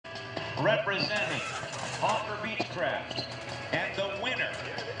representing Hawker Beechcraft, and the winner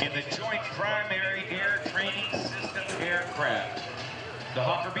in the Joint Primary Air Training System aircraft, the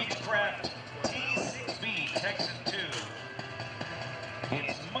Hawker Beechcraft T-6C Texan II.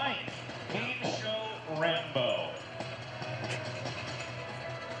 It's Mike Gameshow Rambo.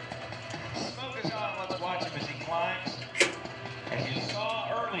 Smoke is on. Let's watch him as he climbs. As you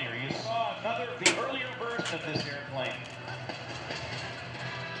saw earlier, you saw the earlier version of this airplane.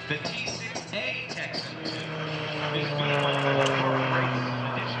 The T-6C Texan II is being incorporates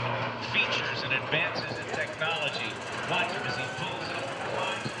additional features and advances in technology. Watch him as he pulls up and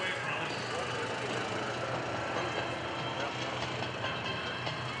climbs away from us.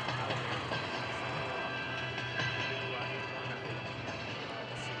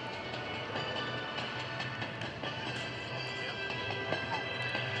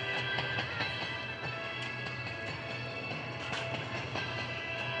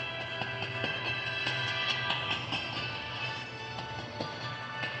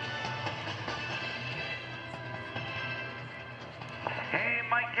 Hey,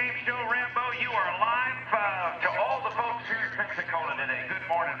 Mike Gameshow Rambo, you are live to all the folks here in Pensacola today. Good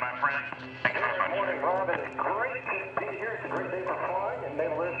morning, my friend. Thanks very much. Good morning, Rob. It is great to be here. It's a great day for flying in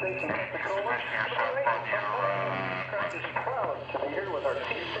Naval Air Station, Pensacola. Beechcraft is proud to be here with our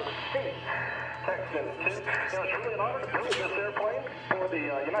T-6C Texan II. It's really an honor to build this airplane for the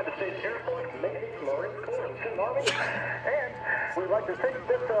United States Air Force, Navy, Marine Corps, and Tin Army. And we'd like to take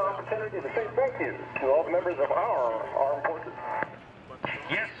this opportunity to say thank you to all the members of our armed forces.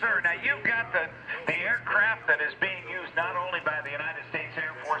 Yes, sir. Now, you've got the aircraft that is being used not only by the United States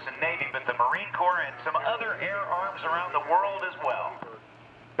Air Force and Navy, but the Marine Corps and some other air arms around the world as well.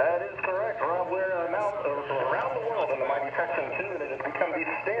 That is correct, Rob. We're now around the world in the mighty Texan II, and it has become the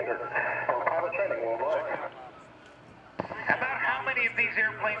standard for pilot training worldwide. About how many of these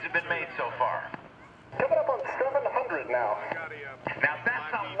airplanes have been made so far? Coming up on 700 now. Now,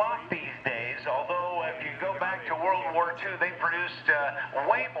 that's a lot these days, although if you go back to World War II, they produced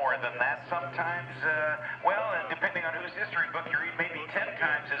way more than that. Sometimes, well, depending on whose history book you read, maybe 10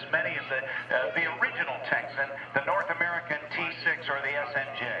 times as many as the original Texan, the North American T6 or the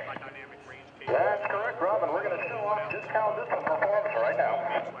SNJ. That's correct, Rob, and we're going to show off just how this one performs right now.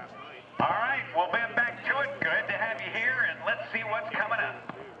 All right, we'll be back to it. Good to have you here, and let's see what's coming up.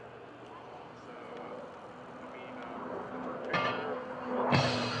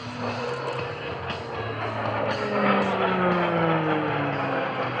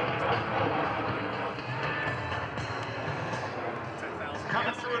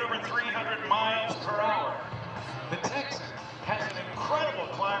 Coming through at over 300 miles per hour. The Texan has an incredible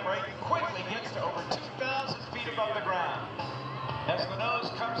climb rate and quickly gets to over 2,000 feet above the ground. As the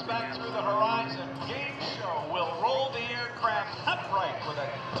nose comes back through the horizon, Gameshow will roll the aircraft upright with a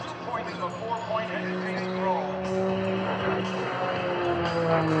 2.4 to a 4-point hesitating roll.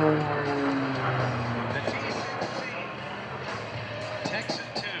 The T-6C Texan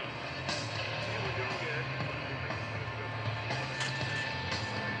II.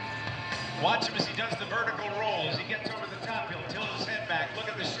 Watch him as he does the vertical roll. As he gets over the top, he'll tilt his head back. Look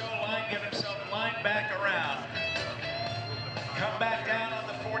at the show line, get himself lined back around. Come back down on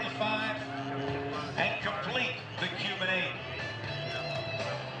the 45 and complete the Cuban 8.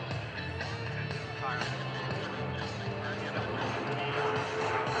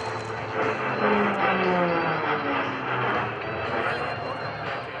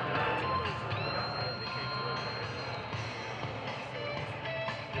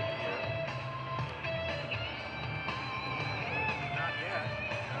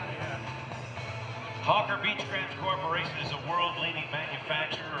 Hawker Beechcraft Corporation is a world-leading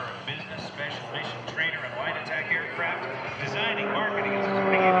manufacturer of business, special mission trainer, and light attack aircraft, designing, marketing, and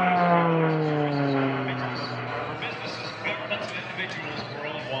distributing services for businesses, governments, and individuals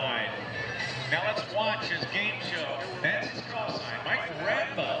worldwide. Now let's watch his Gameshow. That's his call sign. Mike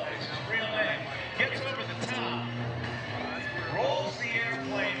Rambo is his real name. Gets over the top, rolls the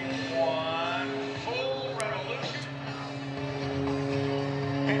airplane one full revolution,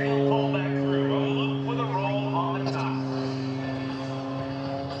 and he'll pull back through. With a roll on the top.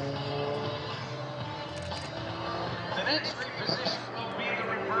 The next reposition will be the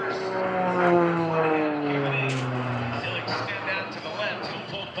reverse.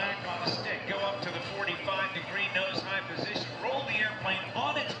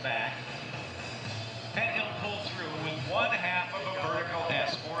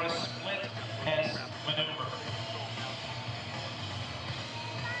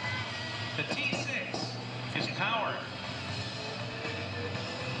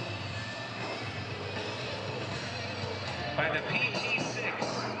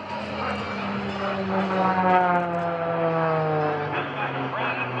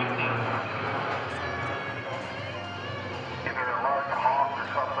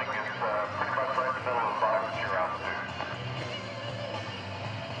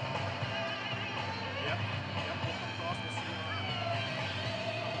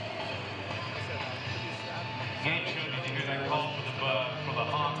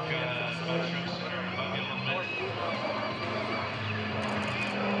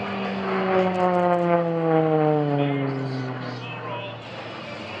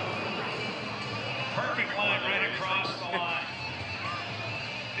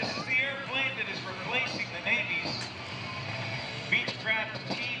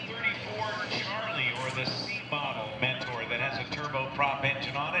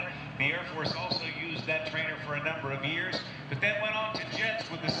 number of years, but then went on to jets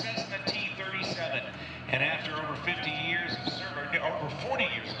with the Cessna T-37. And after over 50 years of service, over 40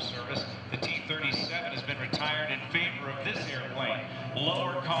 years of service, the T-37 has been retired in favor of this airplane.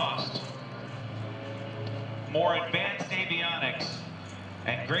 Lower cost, more advanced avionics,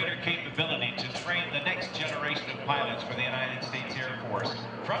 and greater capability to train the next generation of pilots for the United States Air Force.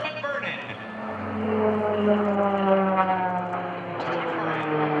 From Inverted,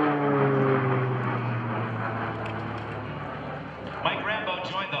 Mike Rambo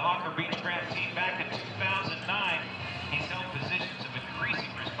joined the Hawker Beechcraft team back in 2009. He's held positions of increasing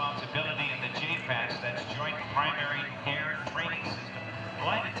responsibility in the JPAS, that's Joint Primary Air Training System,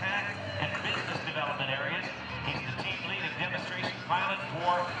 flight attack, and business development areas. He's the team lead and demonstration pilot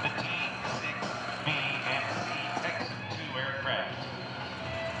for the T-6C Texan II aircraft.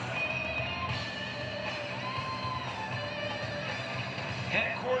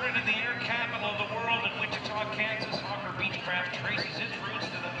 Headquartered in the air capital of the world in Wichita, Kansas, Hawker Beechcraft traces its roots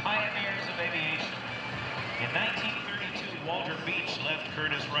to the pioneers of aviation. In 1932, Walter Beech left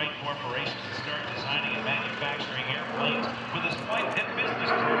Curtiss Wright Corporation to start designing and manufacturing airplanes with his flight and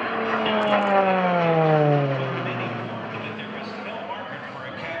business career. Many warned that there was no market for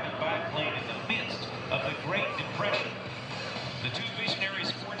a cabin biplane in the midst of the Great Depression. The two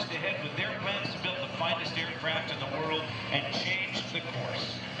visionaries forged ahead with their plans to build the finest aircraft in the world and changed the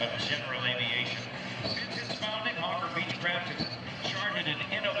course of general aviation. Since its founding, Hawker Beechcraft has charted an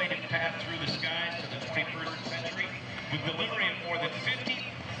innovative path through the skies to the 21st century with delivery of more than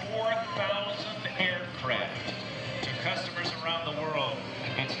 54,000 aircraft to customers around the world.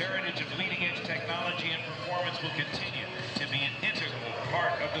 Its heritage of leading-edge technology and performance will continue to be an integral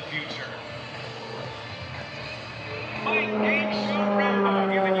part of the future. My Gameshow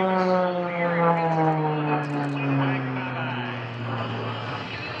Rambo giving you a soul here in Pensacola. Bye-bye.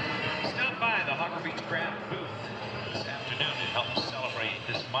 Stop by the Hawker Beechcraft booth this afternoon to help celebrate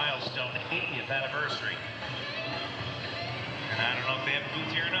this milestone 80th anniversary. And I don't know if they have a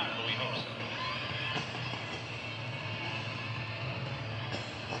booth here or not, but we hope so.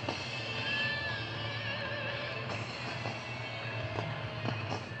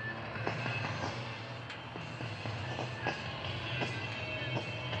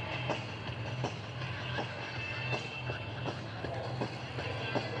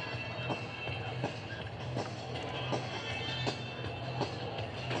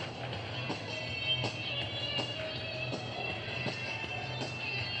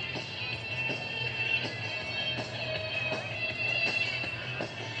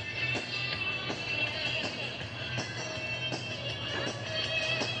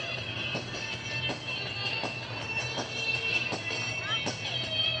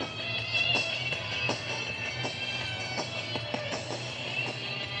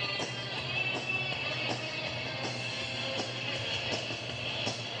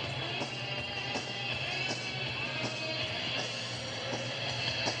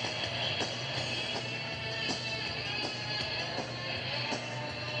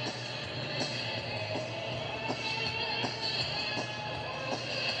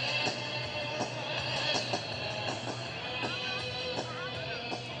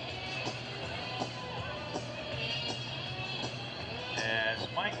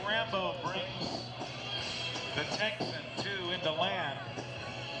 Mike Rambo brings the Texan II into land.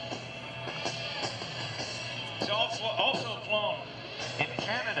 He's also flown in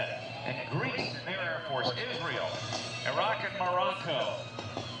Canada and Greece in their Air Force, Israel, Iraq and Morocco,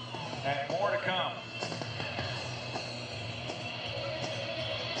 and more to come.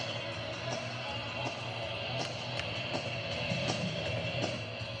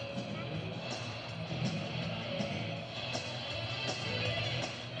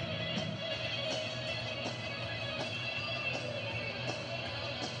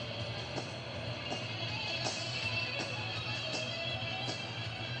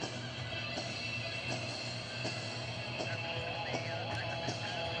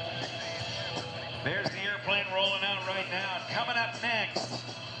 There's the airplane rolling out right now. Coming up next,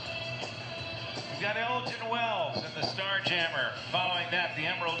 we've got Elgin Wells and the Starjammer. Following that, the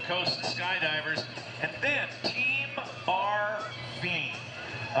Emerald Coast Skydivers. And then Team RV,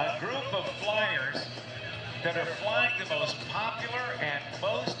 a group of flyers that are flying the most popular and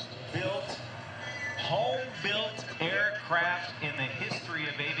most built, home-built aircraft in the history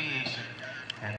of aviation.